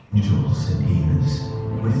angels and demons.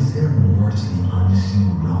 But is there more to the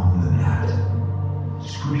unseen realm than that?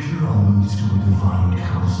 Scripture alludes to a divine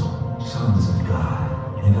council, sons of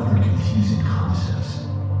God, and other confusing concepts.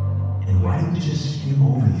 And why do we just skim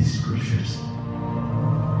over these scriptures?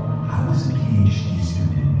 I was a PhD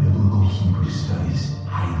student in biblical Hebrew studies.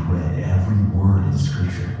 I had read every word in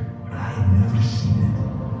scripture, but I had never seen it.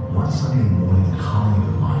 One Sunday morning, a colleague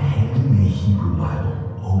of mine handed me a Hebrew Bible,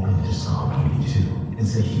 opened to Psalm 82, and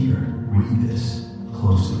said, "Here, read this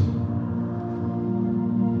closely."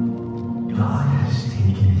 God has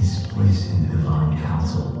taken his place in the divine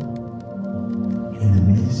council. In the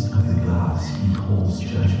midst of the gods, he holds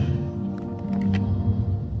judgment.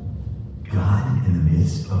 God in the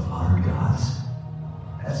midst of other gods?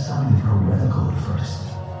 That sounded heretical at first.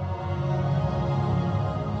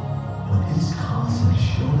 But this concept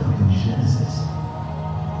showed up in Genesis,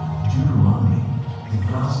 Deuteronomy, the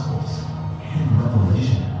Gospels, and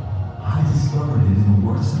Revelation. I discovered it in the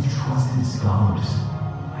works of trusted scholars.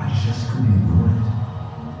 I just couldn't ignore it.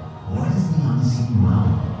 What is the unseen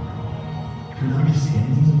realm? Could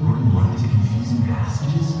understanding it bring light to confusing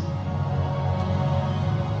passages?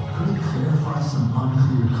 Could it clarify some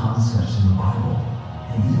unclear concepts in the Bible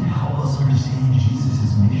and even help us understand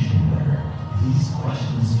Jesus' mission better? These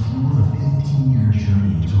questions fueled a 15-year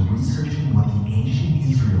journey into researching what the ancient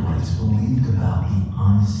Israelites believed about the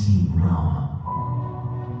unseen realm.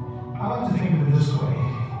 I like to think of it this way.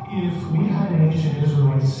 If we had an ancient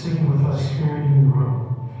Israelite sitting with us here in the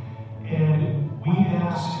room, and we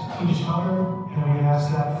asked each other, and we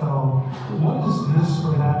asked that fellow, what does this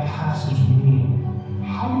or that passage mean?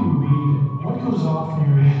 How do you read it? What goes off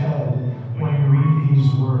in your head when you read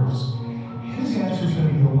these words? His answer is going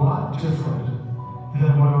to be a lot different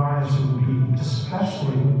than what our answer would be,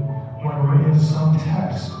 especially when we're in some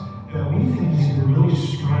text that we think is either really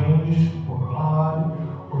strange or odd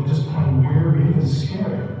or just plain weird or even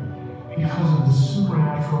scary because of the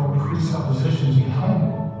supernatural presuppositions behind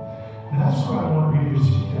it. And that's what I want readers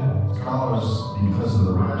to get. Scholars, because of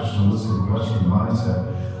the rationalistic Western mindset,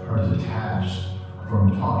 are detached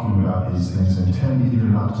from talking about these things and tend either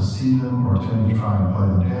not to see them or tend to try and play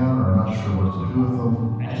them down or not sure what to do with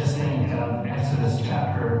them. I just think of Exodus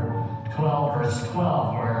chapter 12, verse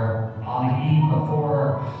 12, where on the eve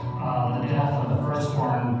before the death of the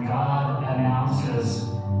firstborn, God announces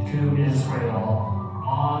to Israel,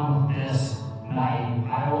 on this night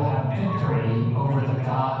I will have victory over the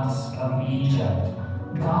gods of Egypt.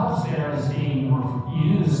 Gods there is being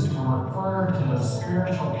used to refer to the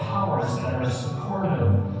spiritual powers that are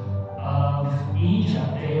supportive of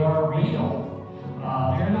Egypt. They are real.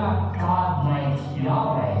 They're not God like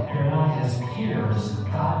Yahweh. They're not his peers.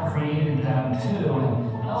 God created them too.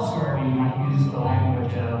 And elsewhere we might use the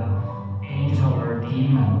language of angel or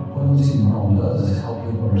demon. What unseen realm does is help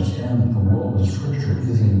people understand that the world of Scripture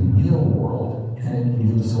is a real world, and it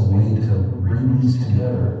gives us a way to bring these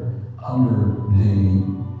together under the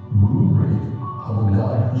rubric of a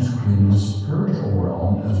God who's created a spiritual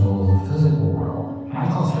realm as well as a physical realm.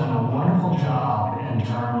 Michael's done a wonderful job in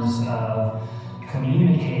terms of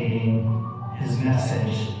communicating his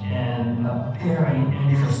message in a very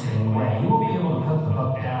interesting way. You will be able to put the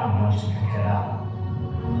book down once you pick it up.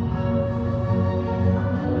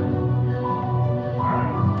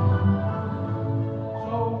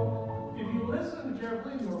 So, if you listen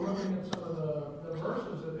carefully, you were looking at some of the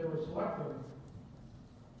verses that they were selecting.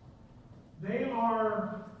 They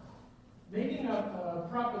are making a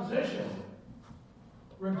proposition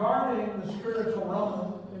regarding the spiritual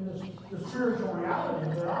realm and the spiritual reality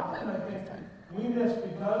that often I think we miss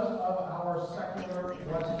because of our secular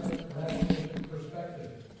Western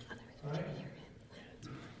perspective. Right?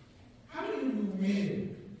 How do you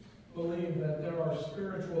really believe that there are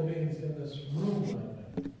spiritual beings in this room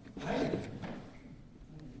right now?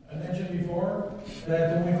 I mentioned before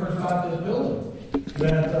that when we first got this building,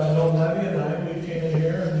 that Noel Levy and I, we came in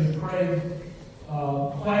here and we prayed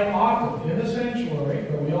quite often in the sanctuary,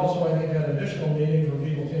 but we also, I think, had additional meetings where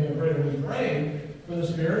people came and prayed, and we prayed for the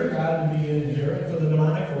Spirit of God to be in here and for the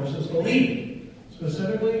demonic forces to leave.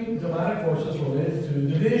 Specifically, demonic forces related to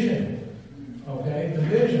division. Okay?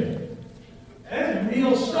 Division. And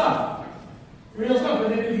real stuff. Real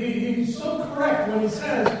stuff. And he's so correct when he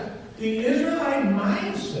says the Israelite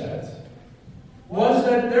mindset was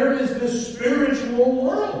that there is this spiritual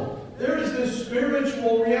world. There is this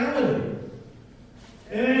spiritual reality.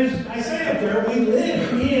 And as I say up there, we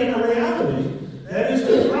live in a reality that is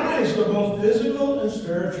comprised of both physical and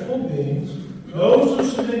spiritual beings, those who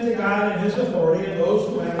submit to God and his authority, and those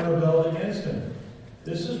who have rebelled against him.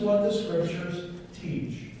 This is what the Scriptures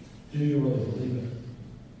teach. Do you really believe it?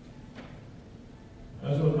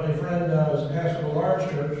 That's what my as a pastor of a large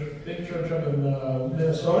church, big church up in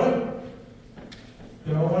Minnesota.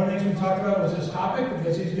 You know, one of the things we talked about was this topic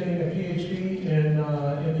because he's getting a PhD in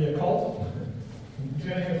the occult. He's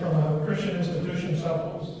getting it from a Christian institution,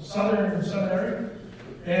 Southern Seminary.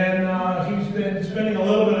 And he's been spending a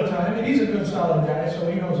little bit of time, and he's a good, solid guy,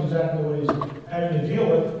 so he knows exactly what he's having to deal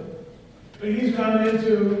with. But he's gone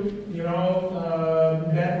into,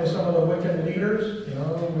 met with some of the Wiccan leaders. You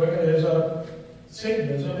know, Wicca is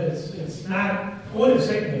Satanism. It's not, what is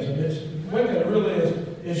Satanism? Wicca really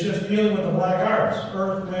is just dealing with the black arts.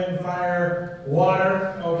 Earth, wind, fire,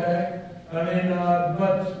 water, okay? I mean,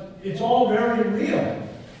 but it's all very real.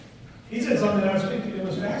 He said something that I was thinking, it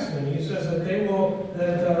was fascinating. He says that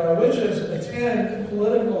witches attend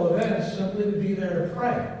political events simply to be there to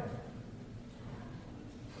pray.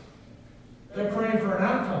 They're praying for an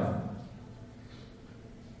outcome.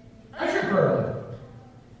 How's your prayer life?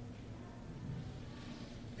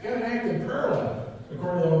 You got an active prayer life,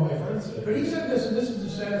 according to what my friend said. But he said this, and this is the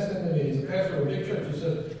saddest thing to me. He's a pastor of a big church. He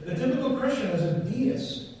says, the typical Christian is a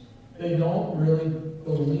deist. They don't really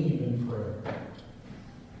believe in prayer.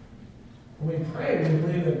 When we pray, we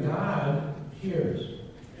believe that God hears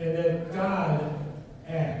and that God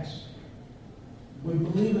acts. We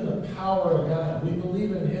believe in the power of God. We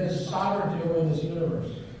believe in His sovereignty over this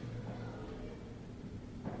universe.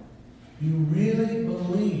 You really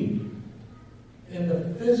believe in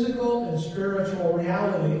the physical and spiritual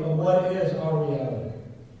reality of what is our reality.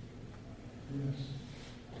 Yes.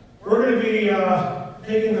 We're going to be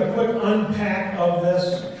taking a quick unpack of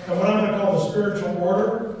this, and what I'm going to call the spiritual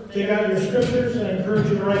order. Take out your scriptures and I encourage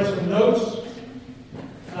you to write some notes.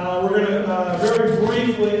 We're going to very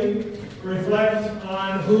briefly reflect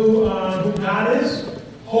on who God is.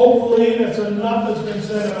 Hopefully that's enough that's been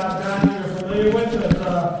said about God you're familiar with,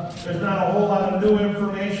 that there's not a whole lot of new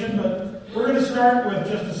information, but we're going to start with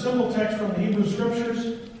just a simple text from the Hebrew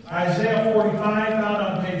Scriptures, Isaiah 45, found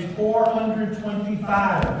on page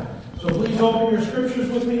 425. So please open your scriptures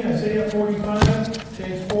with me, Isaiah 45,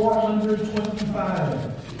 page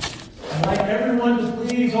 425. I'd like everyone to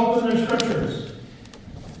please open their scriptures.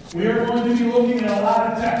 We are going to be looking at a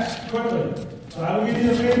lot of text quickly. So I will give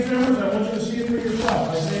you the page numbers. I want you to see it for yourself.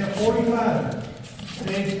 Isaiah 45,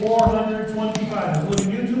 page 425,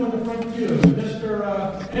 including you two in the front pew.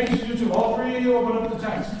 Mr. Hicks, you two, all three of you open up the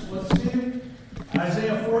text. Let's see it.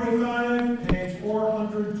 Isaiah 45, page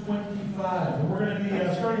 425. And we're going to be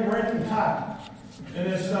starting right at the top.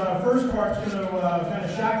 And this first part's going to kind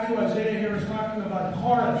of shock you. Isaiah here is talking about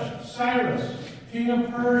Koresh, Cyrus, king of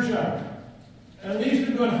Persia, at least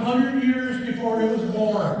a good 100 years before he was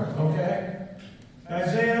born. Okay?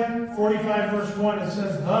 Isaiah 45, verse 1, it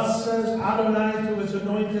says, Thus says Adonai to his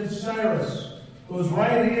anointed Cyrus, whose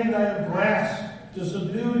right hand I have grasped, to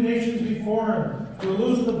subdue nations before him, to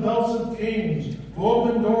loose the belts of kings, to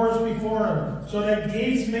open doors before him, so that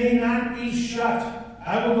gates may not be shut.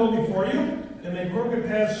 I will go before you, and make crooked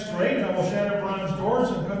paths straight. I will shatter bronze doors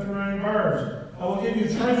and cut through iron bars. I will give you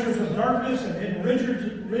treasures of darkness and hidden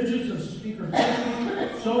ridges of secret,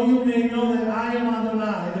 so you may know that I am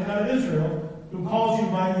Adonai, the God of Israel, who calls you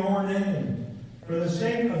by your name. For the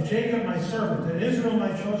sake of Jacob my servant, and Israel my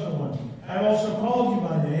chosen one, I have also called you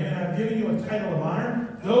by name, and I have given you a title of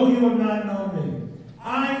honor, though you have not known me.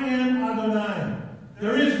 I am Adonai.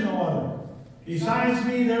 There is no other. Besides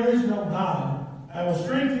me, there is no God. I will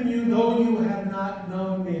strengthen you, though you have not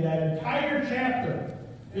known me. That entire chapter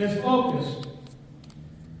is focused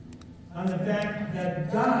on the fact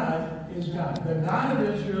that God is God. The God of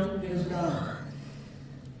Israel is God.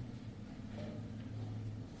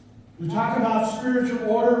 We talk about spiritual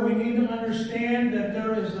order. We need to understand that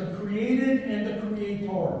there is the created and the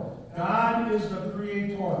creator. God is the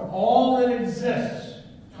creator. All that exists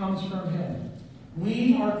comes from Him.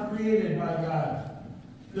 We are created by God.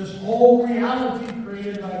 This whole reality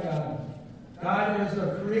created by God. God is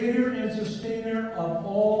the creator and sustainer of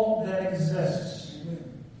all that exists.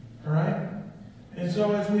 All right? And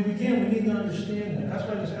so as we begin, we need to understand that. That's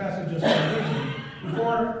why this passage is so amazing.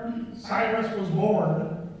 Before Cyrus was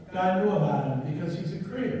born, God knew about him because He's a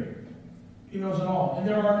creator. He knows it all. And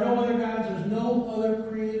there are no other gods. There's no other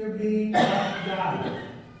creator being but God.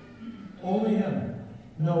 Only Him.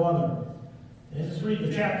 No other. And just read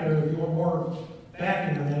the chapter if you want more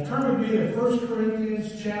backing on that. Turn with me to 1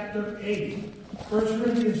 Corinthians chapter 8. 1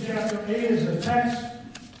 Corinthians chapter 8 is the text.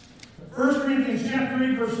 1 Corinthians chapter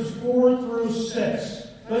 8, verses 4 through 6.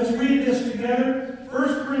 Let's read this together.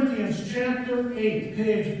 1 Corinthians chapter 8,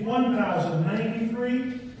 page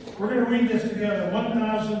 1093. We're going to read this together.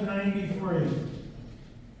 1093.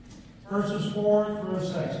 Verses 4 through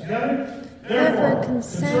 6. Together? Therefore,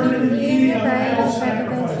 concerning the eating of idol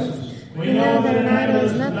sacrifices, we know know that an idol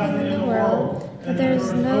is nothing in the world, that there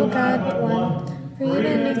is no God but one. For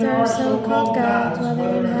even if there are so-called gods, whether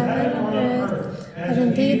in heaven or earth, as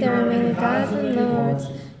indeed there are many gods and lords,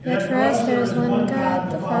 yet for us there is one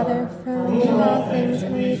God, the Father, from whom all things,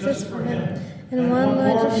 and we exist for him, and one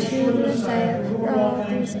Lord Yeshua the Messiah, for all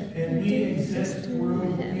things indeed exist through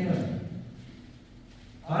him.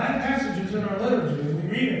 That passage is in our liturgy, and we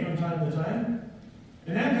read it from time to time.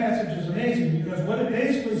 And that passage is amazing because what it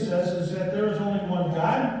basically says is that there is only one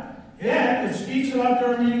God, yet it speaks about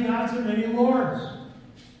there are many gods and many lords.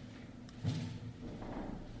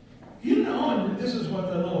 You know, and this is what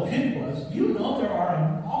the little hint was, you know there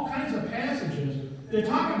are all kinds of passages that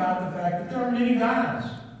talk about the fact that there are many gods.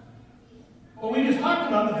 But we just talked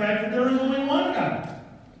about the fact that there is only one God.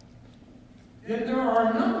 Yet there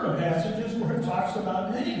are a number of passages where it talks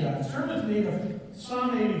about many gods. Turn with me to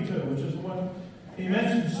Psalm 82, which is the one he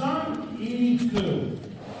mentioned. Psalm 82,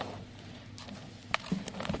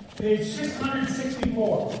 page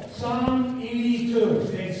 664. Psalm 82,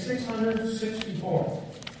 page 664.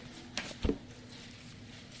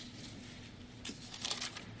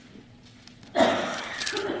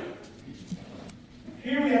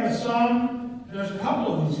 Here we have a psalm. There's a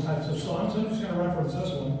couple of these types of psalms. I'm just going to reference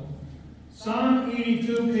this one. Psalm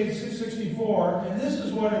 82, page 664, and this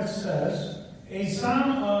is what it says. A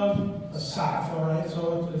psalm of Asaph, all right?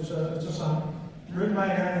 So it's a psalm written by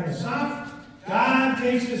a guy named Asaph. God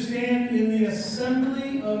takes his stand in the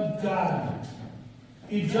assembly of God.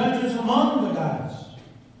 He judges among the gods.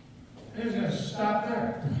 I'm just going to stop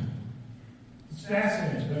there. It's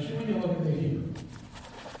fascinating, especially when you look at the Hebrew.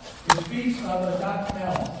 It speaks of the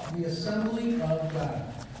Dakel, the assembly of God.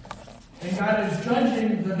 And God is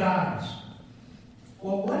judging the gods.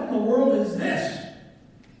 Well, what in the world is this?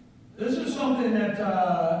 This is something that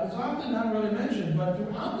is often not really mentioned, but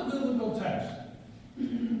throughout the biblical text,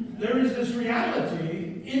 there is this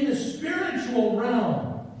reality in the spiritual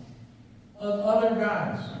realm of other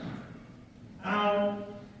gods. Now,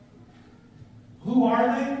 who are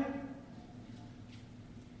they?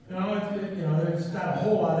 It's not a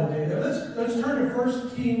whole lot of data. Let's turn to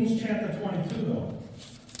 1 Kings chapter 22, though.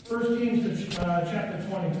 1 Kings chapter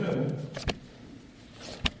 22.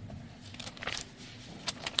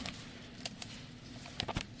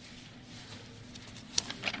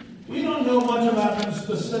 We don't know much about them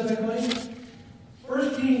specifically.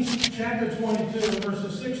 1 Kings chapter 22,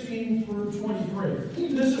 verses 16 through 23.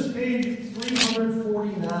 This is page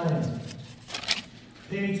 349.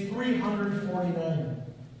 Page 349.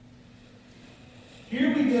 Here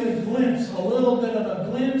we get a little bit of a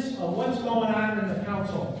glimpse of what's going on in the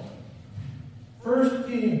council. 1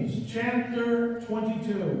 Kings chapter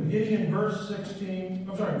 22, beginning in verse 16.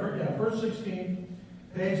 Verse 16,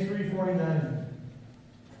 page 349.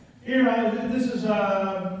 Here, this is,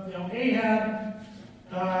 Ahab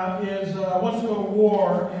wants to go to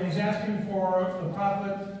war, and he's asking for the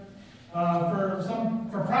prophet,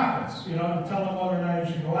 for prophets, to tell him whether or not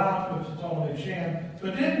he should go out, which is all a big sham.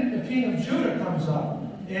 But then the king of Judah comes up,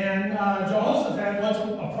 and Jehoshaphat wants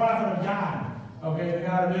a prophet of God, the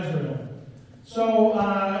God of Israel. So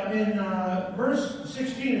in verse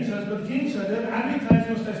 16 it says, "But the king said to him, how many times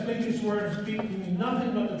must I speak this word and speak to me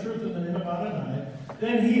nothing but the truth in the name of Adonai?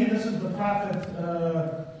 Then he," and this is the prophet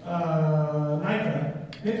Micaiah,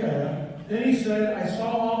 "then he said, I saw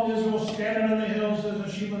all Israel scattered on the hills as a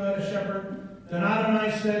sheep without a shepherd. Then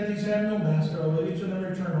Adonai said, these have no master, let each of them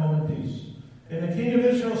return home in peace. And the king of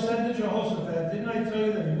Israel said to Jehoshaphat, didn't I tell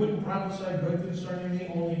you that he wouldn't prophesy good concerning me,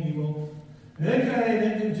 only evil? Micaiah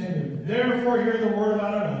then continued, therefore hear the word of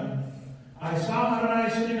Adonai. I saw Adonai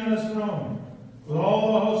sitting on his throne, with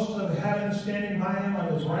all the hosts of heaven standing by him on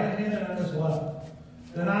his right hand and on his left.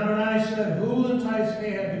 Then Adonai said, who will entice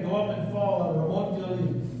Ahab to go up and fall on remote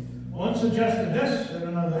Gilead? One suggested this and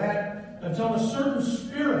another that, until a certain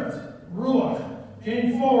spirit, Ruach,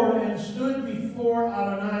 came forward and stood before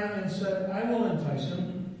Adonai and said, I will entice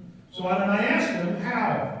him. So Adonai asked him,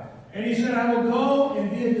 how? And he said, I will go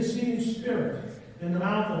and be a deceiving spirit in the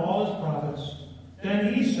mouth of all his prophets.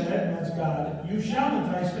 Then he said, and that's God, you shall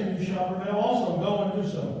entice him, you shall prevail also, go and do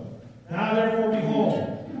so. Now therefore behold,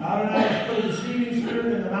 Adonai has put a deceiving spirit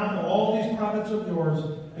in the mouth of all these prophets of yours,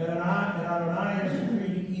 and Adonai has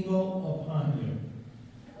decreed evil upon you.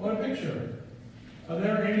 What a picture. Are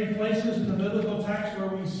there any places in the biblical text where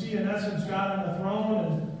we see, in essence, God on the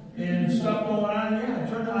throne and stuff going on? Yeah,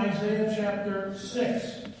 turn to Isaiah chapter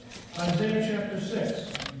 6. Isaiah chapter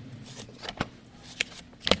 6.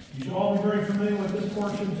 You should all be very familiar with this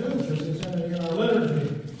portion too, because it's in our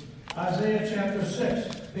liturgy. Isaiah chapter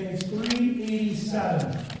 6, page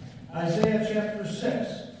 387. Isaiah chapter 6,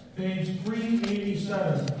 page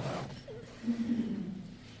 387.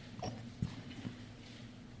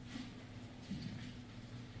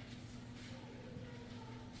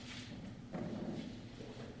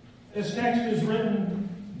 This text is written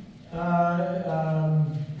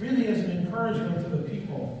really as an encouragement to the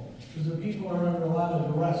people, because the people are under a lot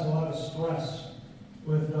of duress, a lot of stress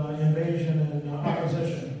with invasion and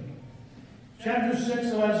opposition. Chapter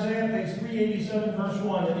 6 of Isaiah, page 387, verse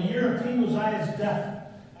 1. In the year of King Uzziah's death,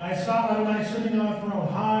 I saw Adonai sitting on a throne,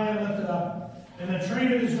 high and lifted up, and the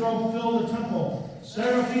train of his robe filled the temple.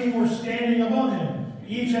 Seraphim were standing above him.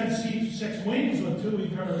 Each had 6 wings. With 2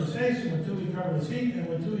 he covered his face, and with 2 he covered his feet, and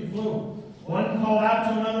with 2 he flew. One called out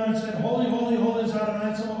to another and said, Holy, holy, holy is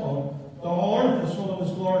Adonai Tzebaoth. The whole earth is full of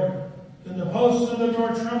his glory. Then the posts of the door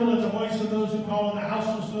trembled at the voice of those who called, and the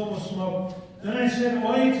house was filled with smoke. Then I said,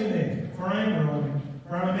 Woe to me, for I am ruined.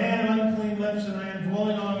 For I am a man of unclean lips, and I am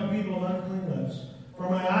dwelling among a people of unclean lips. For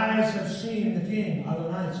my eyes have seen the King,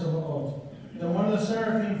 Adonai Tzebaoth. Then one of the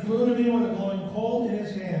seraphim flew to me with a glowing coal in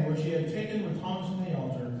his hand, which he had taken with tongs from the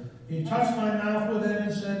altar. He touched my mouth with it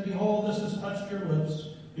and said, Behold, this has touched your lips.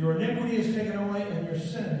 Your iniquity is taken away, and your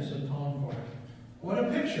sins atoned for. What a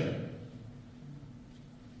picture.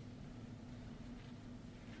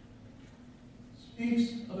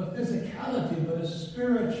 Speaks of a physicality, but a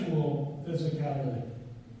spiritual physicality.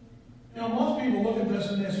 You know, most people look at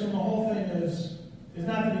this and they assume the whole thing is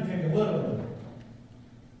not to be taken literally.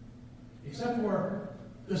 Except for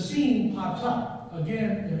the scene pops up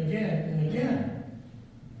again and again and again.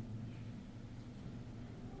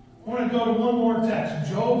 I want to go to one more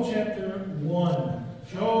text, Job chapter 1.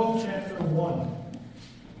 Job chapter 1.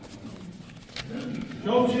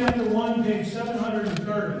 Job chapter 1, page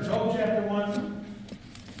 730. Job chapter 1,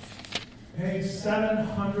 page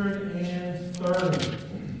 730.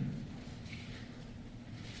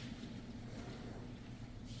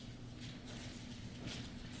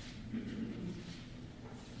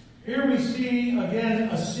 Here we see again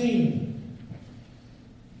a scene.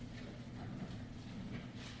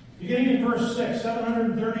 Beginning in verse 6,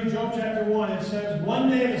 730, Job chapter 1, it says,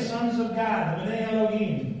 One day the sons of God, the Bnei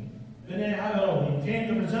Elohim, came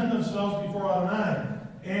to present themselves before Adonai,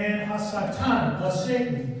 and Hasatan, the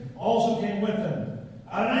Satan, also came with them.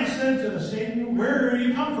 Adonai said to the Satan, Where do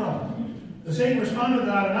you come from? The Satan responded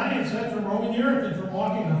to Adonai and said, From roaming the earth and from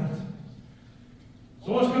walking on it.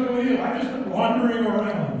 So what's going with you? I've just been wandering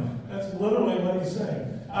around. That's literally what he's saying.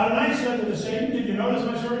 Adonai said to the Satan, Did you notice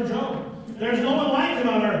my servant Job? There's no one like him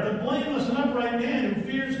on earth, a blameless and upright man who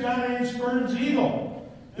fears God and spurns evil.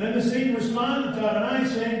 Then the Satan responded to Adonai,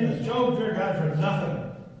 saying, Does Job fear God for nothing?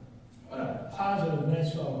 What a positive,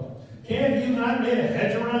 nice fellow. Have you not made a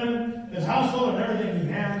hedge around him, his household, and everything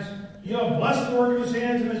he has? You have blessed the work of his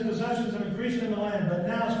hands, and his possessions have increased in the land. But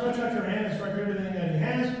now stretch out your hand and strike everything that he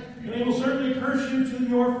has, and he will certainly curse you to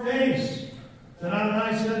your face. Then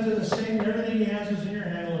Adonai said to the Satan, Everything he has is in your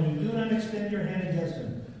hand, and you do not extend your hand against him.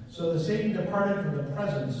 So the Satan departed from the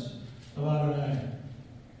presence of Adonai.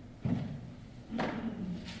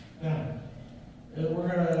 Now, there's a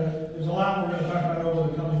lot we're going to talk about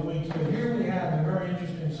over the coming weeks, but here we have a very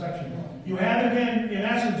interesting section. You have, again, in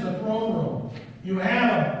essence, a throne room. You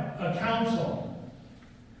have a council.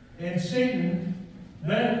 And Satan,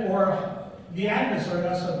 or the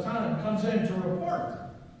adversary, Satan, comes in to report.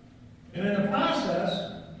 And in the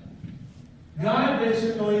process, God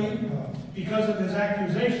basically, because of his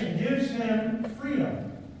accusation, gives him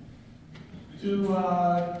freedom to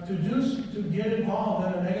get involved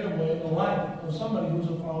in a negative way in the life of somebody who's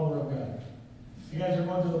a follower of God. You guys are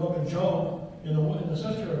going through the book of Job in the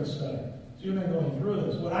sisterhood study. So you've been going through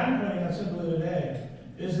this. What I'm pointing out simply today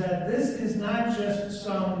is that this is not just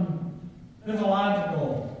some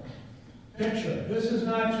mythological picture. This is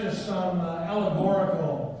not just some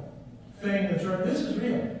allegorical thing that's right. This is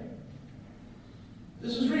real.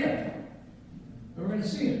 This is real. And we're going to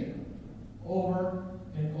see it over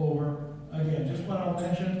and over again. Just what I'll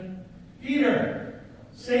mention. Peter,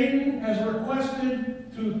 Satan has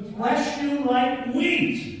requested to thresh you like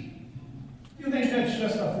wheat. You think that's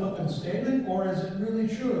just a flippant statement, or is it really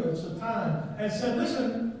true that Satan has said,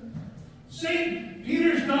 listen, Satan,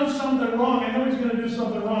 Peter's done something wrong. I know he's going to do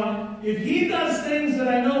something wrong. If he does things that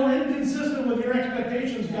I know are inconsistent with your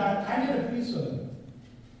expectations, God, I get a piece of it.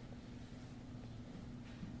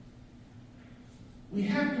 We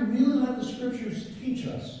have to really let the Scriptures teach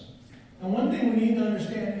us. And one thing we need to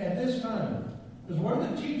understand at this time is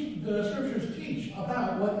what do the Scriptures teach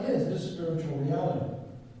about what is this spiritual reality.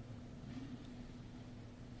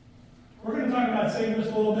 We're going to talk about Satan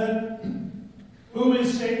just a little bit. Who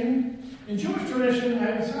is Satan? In Jewish tradition,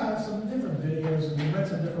 I saw some different videos and we read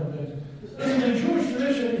some different videos. Listen, in Jewish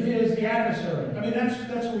tradition, he is the adversary. I mean,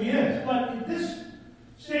 that's who he is. But this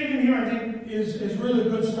statement here, I think, is really a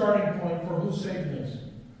good starting point for who Satan is.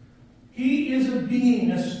 He is a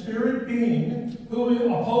being, a spirit being,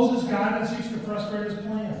 who opposes God and seeks to frustrate his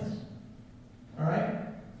plans. All right?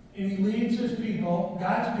 And he leads his people,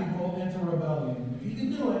 God's people, into rebellion. If he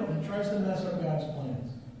can do it, he tries to mess up God's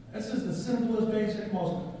plans. This is the simplest, basic,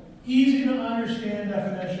 most easy to understand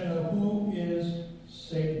definition of who is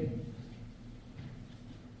Satan.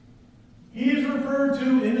 He is referred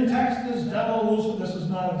to in the text as devil, Lucifer. This is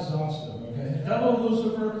not exhaustive, okay? Devil,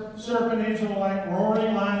 Lucifer, serpent, angel of light,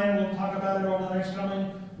 roaring lion. We'll talk about it over the next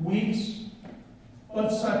coming weeks. But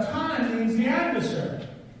Satan means the adversary.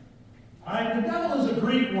 All right? The devil is a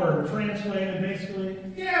Greek word translated basically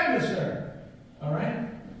the adversary. All right?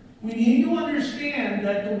 We need to understand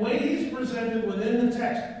that the way he's presented within the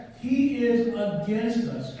text, he is against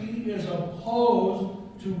us. He is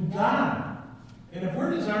opposed to God. And if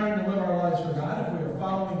we're desiring to live our lives for God, if we are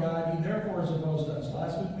following God, he therefore is opposed to us.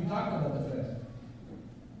 Last week we talked about the fact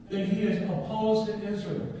that he is opposed to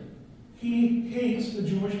Israel. He hates the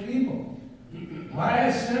Jewish people. Why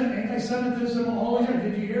is anti-Semitism always there?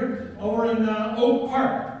 Did you hear? Over in Oak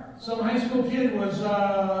Park, some high school kid was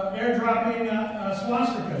airdropping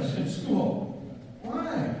swastikas in school.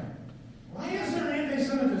 Why? Why is there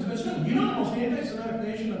anti-Semitism? It's good. You know the most anti-Semitic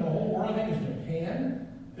nation in the whole world, I think, is Japan.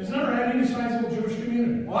 It's never had any sizable Jewish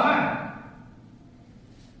community. Why?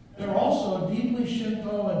 They're also deeply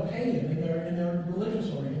Shinto and pagan in their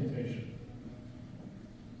religious orientation.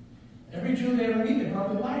 Every Jew they ever meet, they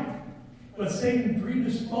probably like. But Satan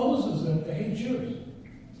predisposes them to hate Jews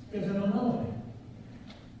because they don't know it.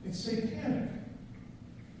 It's satanic.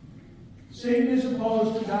 Satan is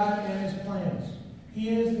opposed to God and his plans. He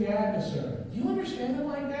is the adversary. Do you understand him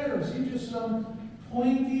like that, or is he just some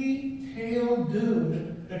pointy-tailed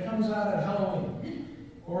dude that comes out at Halloween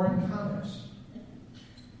or in comics?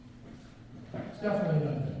 It's definitely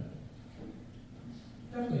not that.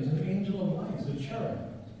 Definitely, he's an angel of light. He's a cherub.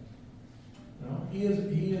 No, he is a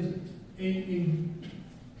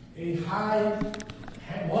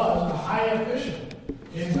high official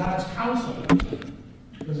in God's council.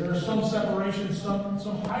 Because there's some separation,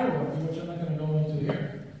 some hierarchy, which I'm not going to go into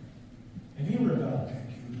here. And he rebelled. Thank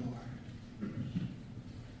you, Lord.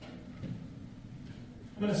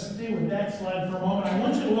 I'm going to stay with that slide for a moment. I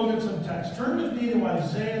want you to look at some text. Turn with me to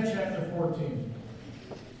Isaiah chapter 14.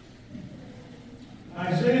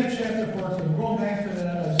 Isaiah chapter 14. We're going back to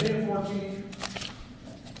that. Isaiah 14.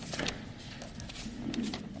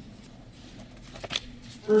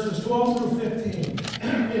 Verses 12 through 15. We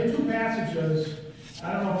have two passages. I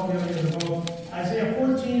don't know if I'll be able to get them both. Isaiah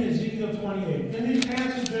 14, Ezekiel 28. In these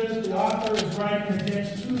passages, the author is writing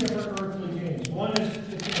against two different earthly kings. One is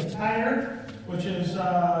the king of Tyre, which is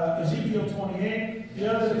Ezekiel 28.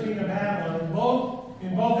 The other is the king of Babylon.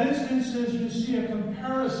 In both instances, you see a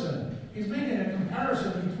comparison. He's making a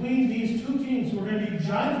comparison between these two kings who are going to be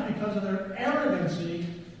judged because of their arrogancy.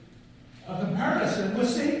 A comparison with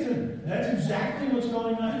Satan. That's exactly what's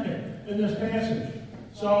going on here in this passage.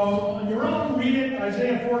 So, on your own, read it,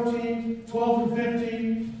 Isaiah 14, 12 through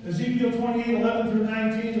 15, Ezekiel 28, 11 through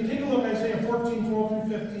 19. But take a look at Isaiah 14, 12 through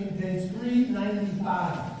 15, page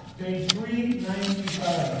 395. Page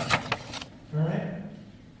 395. All right?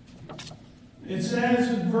 It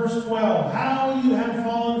says in verse 12, "How you have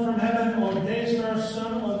fallen from heaven, O Daystar,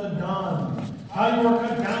 son of the dawn. How you are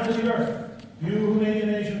cut down to the earth. You who made the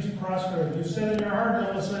nations prosper. You said in your heart,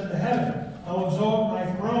 I will ascend to heaven. I will exalt my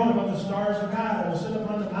throne above the stars of God. I will sit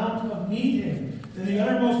upon the mount of meeting in the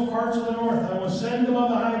uttermost parts of the north. I will ascend above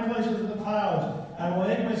the high places of the clouds. I will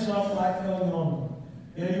make myself like Elyon.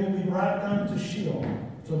 Yet you will be brought down to Sheol,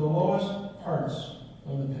 to the lowest parts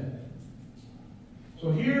of the pit."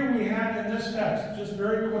 So here we have in this text, just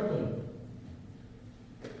very quickly,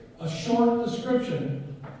 a short description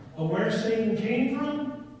of where Satan came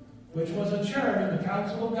from, which was a cherub in the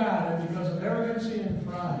council of God, and because of arrogancy and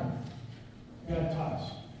pride, got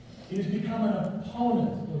tossed. He has become an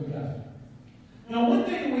opponent of God. Now, one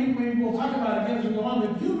thing we will talk about again as we go on,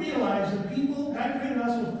 but you realize that people, God created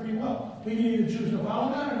us with free will. We can either choose to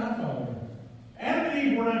follow God or not follow God. Adam and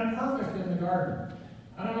Eve were not perfect in the garden.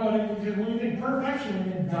 I don't know what it means. When we think perfection,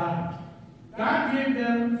 we mean God. God gave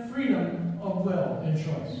them freedom of will and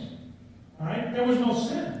choice. All right? There was no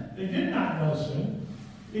sin. They did not know sin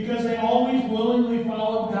because they always willingly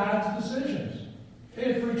followed God's decisions.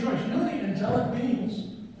 They had free choice. You know, the angelic beings,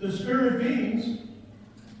 the spirit beings,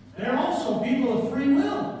 they're also people of free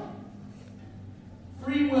will.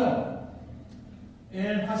 Free will.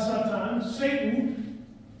 And Hasatan, Satan,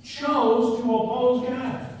 chose to oppose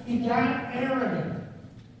God. He got arrogant.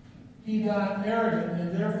 He got arrogant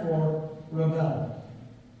and therefore rebelled.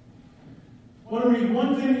 I want to read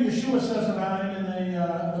one thing Yeshua says about him in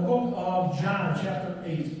the book of John, chapter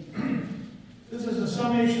 8. This is a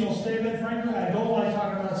summational statement. Frankly, I don't like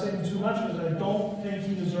talking about Satan too much because I don't think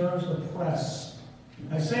he deserves the press.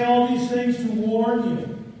 I say all these things to warn you,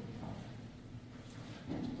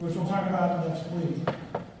 which we'll talk about next week.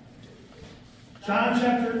 John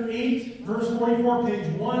chapter 8, verse 44, page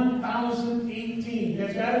 1018. You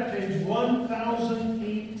guys got it? Page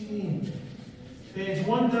 1018. Page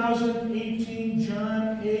 1018,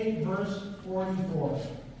 John 8, verse 44.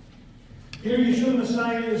 Here Yeshua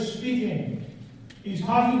Messiah is speaking. He's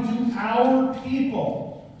talking to our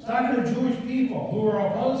people. He's talking to Jewish people who are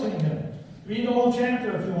opposing him. Read the whole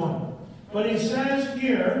chapter if you want. But he says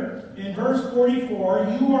here in verse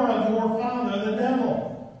 44, you are of your father, the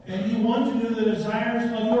devil, and you want to do the desires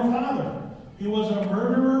of your father. He was a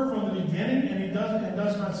murderer from the beginning, and he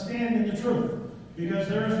does not stand in the truth, because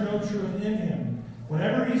there is no truth in him.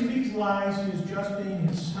 Whenever he speaks lies, he is just being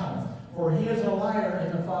himself, for he is a liar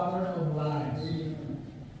and the father of lies.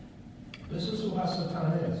 This is who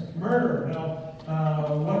Hasatan is. Murderer. Now,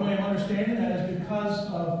 one way of understanding that is because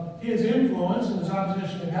of his influence and his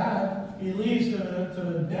opposition to God, he leads to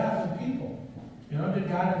the death of people. You know, did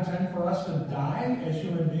God intend for us to die as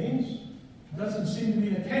human beings? It doesn't seem to be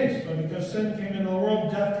the case, but because sin came into the world,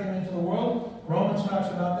 death came into the world, Romans talks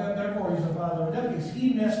about that, therefore he's the father of death, because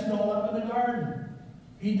he messed it all up in the garden.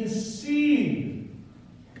 He deceived,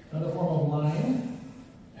 another form of lying,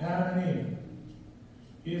 Adam and Eve.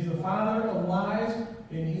 He is the father of lies,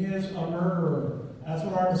 and he is a murderer. That's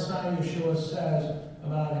what our Messiah Yeshua says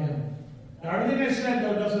about him. Now, everything I said,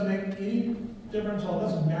 though, doesn't make any difference, or it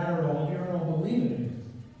doesn't matter at all if you don't believe in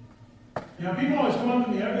it. You know, people always come up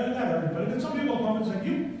to me, not everybody, but some people come up and say,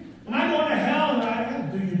 am I going to hell? And I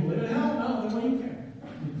do you believe in hell? No, then what do you care?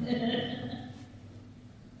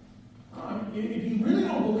 If you really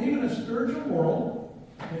don't believe in a spiritual world,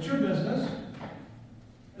 it's your business,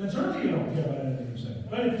 then certainly you don't care about anything you say.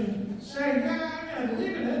 But if you say, I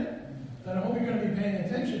believe in it, then I hope you're going to be paying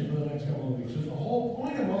attention for the next couple of weeks. Because the whole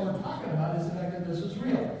point of what we're talking about is the fact that this is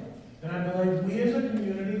real. And I believe we as a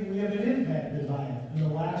community, we have been impacted by it in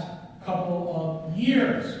the last couple of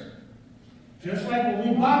years. Just like when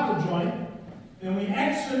we bought the joint, and we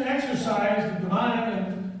exercised the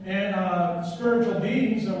demonic and spiritual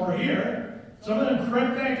beings that were here, some of them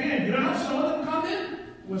crept back in. You know how some of them come in?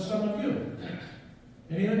 With some of you.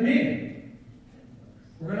 And even me.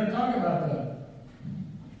 We're going to talk about that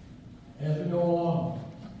as we go along.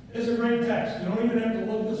 It's a great text. You don't even have to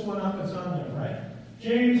look this one up. It's on there, right?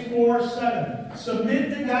 James 4:7.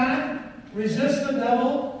 Submit to God, resist the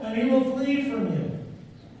devil, and he will flee from you.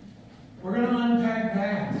 We're going to unpack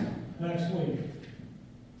that next week.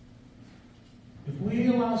 If we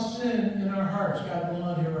allow sin in our hearts, God will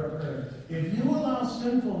not hear our prayers. If you allow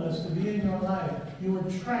sinfulness to be in your life, you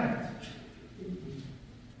attract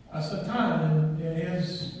Satan and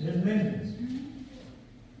his minions.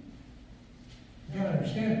 You got to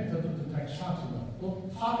understand it. That's what the text talks about.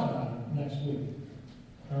 We'll talk about it next week.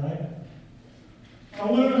 All right? I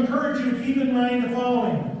want to encourage you to keep in mind the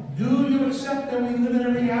following. Do you accept that we live in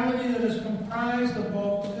a reality that is comprised of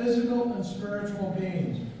both physical and spiritual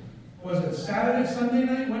beings? Was it Saturday, Sunday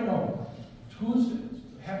night? Wait, no. Tuesday.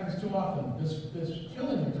 It happens too often. This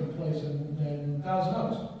killing that took place in Thousand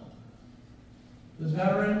Oaks. This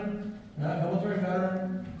veteran, military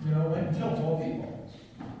veteran, went and killed 12 people.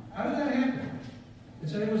 How did that happen? They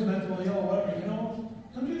said he was mentally ill or whatever.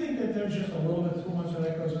 Don't you think that there's just a little bit too much of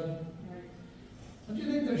that goes in? Don't you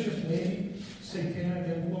think there's just maybe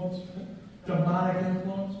satanic influence? Demonic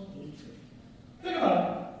influence? Think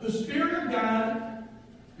about it. The Spirit of God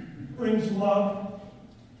brings love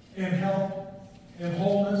and help and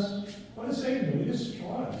wholeness. What does Satan do? He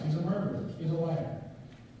destroys. He's a murderer. He's a liar.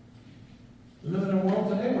 We live in a world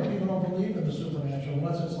today where people don't believe in the supernatural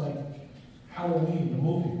unless it's like Halloween, the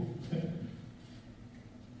movie.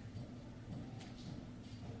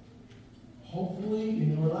 Hopefully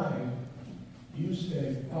in your life, you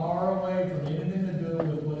stay far away from anything to do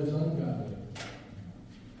with what is ungodly.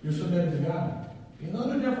 You're submitted to God. You know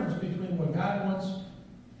the difference between what God wants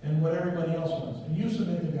and what everybody else wants. And you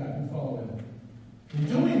submit to God. You follow Him. In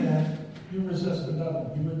doing that, you resist the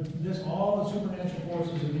devil. You resist all the supernatural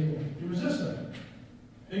forces of evil. You resist them.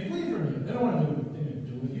 They flee from you. They don't want to do anything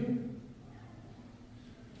to do with you.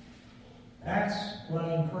 That's what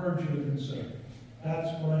I encourage you to consider.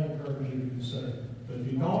 That's what I encourage you to consider. But if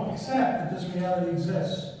you don't accept that this reality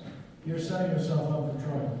exists, you're setting yourself up for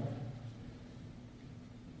trouble.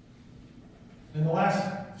 And the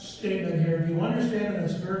last statement here, do you understand that in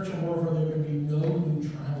spiritual warfare there can be no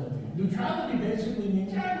neutrality? Neutrality basically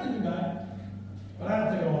means, I believe in God, but I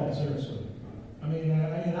don't take it all that seriously. I think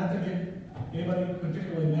anybody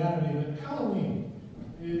particularly mad at me that Halloween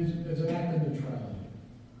is an act of neutrality.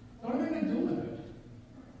 Don't have anything to do with it.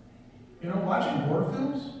 You know, watching horror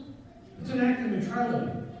films, it's an act of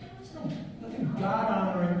neutrality. There's nothing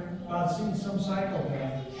God-honoring about seeing some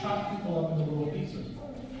psychopath chop people up into little pieces.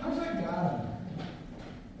 How's that God-honoring?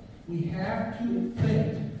 We have to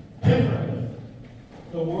think differently.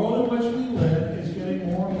 The world in which we live is getting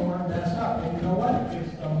more and more messed up. And you know what?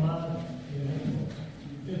 It's demonic.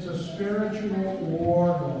 It's a spiritual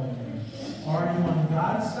war going on. Are you on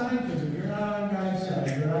God's side? Because if you're not on God's side,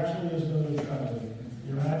 there actually is no neutrality.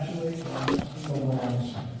 You're actually on the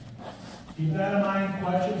wrong side. Keep that in mind.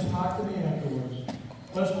 Questions, talk to me afterwards.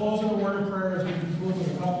 Let's close in a word of prayer as we conclude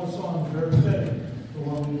with a couple of songs very fitting for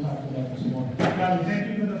what we talked about this morning. God, we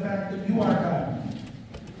thank you for the fact that you are God,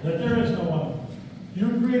 that there is no one.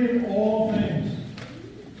 You created all things.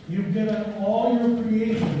 You've given all your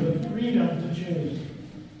creation the freedom to choose.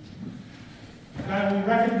 God, we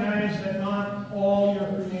recognize that not all your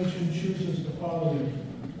creation chooses to follow you.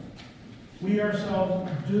 We ourselves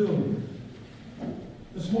do.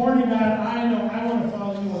 This morning, God, I know I want to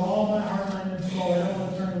follow you with all my heart, mind, and soul. I don't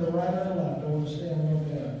want to turn to the right or the left. I want to stay on your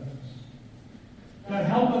path. God,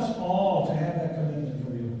 help us all to have that commitment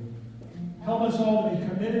for you. Help us all to be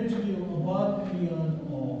committed to you above and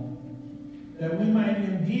beyond all. That we might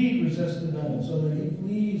indeed resist the devil so that he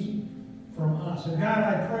flees from us. And God,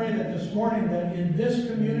 I pray that this morning, that in this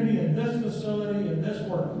community, in this facility, in this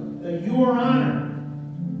work, that you are honored,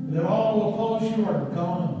 that all who oppose you are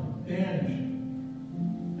gone, banished,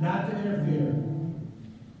 not to interfere,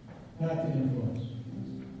 not to influence.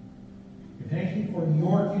 We thank you for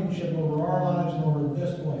your kingship over our lives and over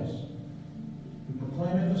this place. We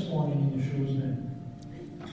proclaim it this morning in Yeshua's name.